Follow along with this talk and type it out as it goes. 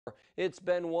It's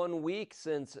been 1 week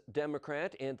since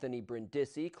Democrat Anthony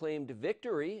Brindisi claimed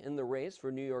victory in the race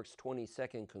for New York's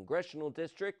 22nd congressional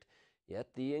district, yet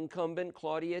the incumbent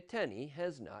Claudia Tenney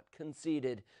has not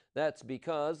conceded. That's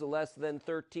because less than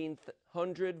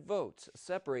 1,300 votes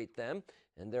separate them,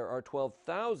 and there are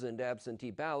 12,000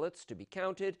 absentee ballots to be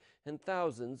counted and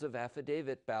thousands of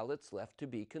affidavit ballots left to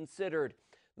be considered.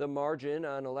 The margin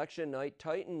on election night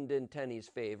tightened in Tenney's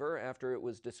favor after it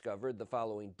was discovered the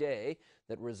following day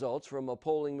that results from a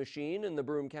polling machine in the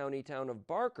Broome County town of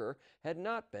Barker had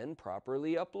not been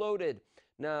properly uploaded.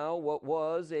 Now, what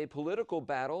was a political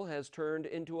battle has turned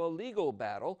into a legal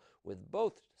battle, with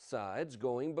both sides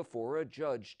going before a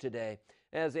judge today.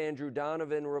 As Andrew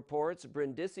Donovan reports,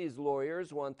 Brindisi's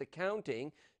lawyers want the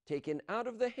counting taken out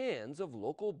of the hands of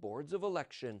local boards of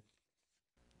election.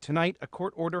 Tonight, a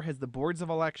court order has the boards of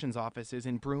elections offices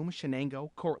in Broome, Shenango,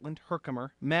 Cortland,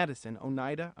 Herkimer, Madison,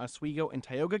 Oneida, Oswego, and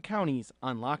Tioga counties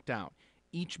on lockdown.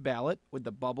 Each ballot, with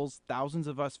the bubbles thousands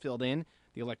of us filled in,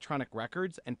 the electronic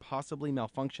records, and possibly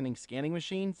malfunctioning scanning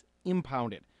machines,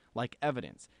 impounded, like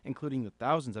evidence, including the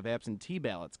thousands of absentee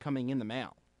ballots coming in the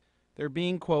mail. They're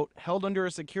being, quote, held under a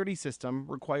security system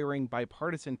requiring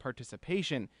bipartisan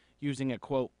participation using a,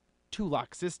 quote,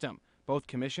 two-lock system. Both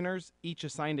commissioners, each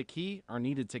assigned a key, are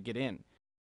needed to get in.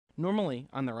 Normally,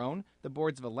 on their own, the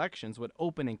boards of elections would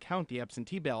open and count the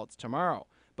absentee ballots tomorrow.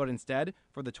 But instead,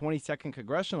 for the 22nd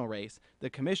congressional race, the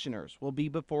commissioners will be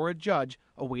before a judge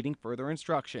awaiting further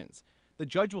instructions. The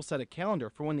judge will set a calendar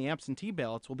for when the absentee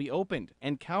ballots will be opened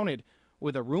and counted,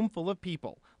 with a room full of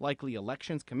people, likely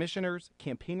elections commissioners,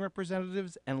 campaign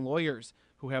representatives, and lawyers,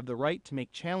 who have the right to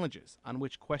make challenges on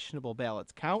which questionable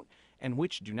ballots count and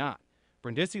which do not.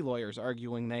 Brindisi lawyers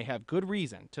arguing they have good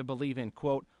reason to believe in,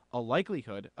 quote, a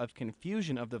likelihood of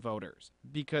confusion of the voters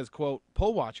because, quote,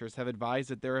 poll watchers have advised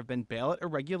that there have been ballot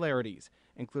irregularities,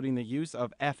 including the use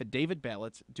of affidavit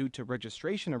ballots due to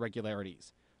registration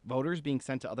irregularities, voters being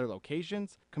sent to other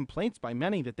locations, complaints by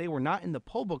many that they were not in the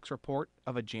poll books report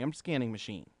of a jammed scanning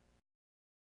machine.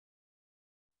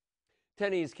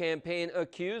 Tenney's campaign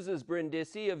accuses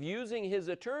Brindisi of using his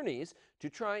attorneys to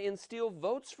try and steal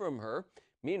votes from her.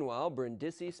 Meanwhile,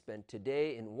 Brindisi spent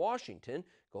today in Washington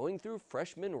going through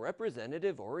freshman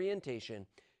representative orientation.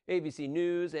 ABC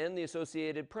News and the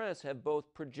Associated Press have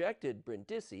both projected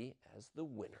Brindisi as the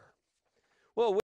winner. Well,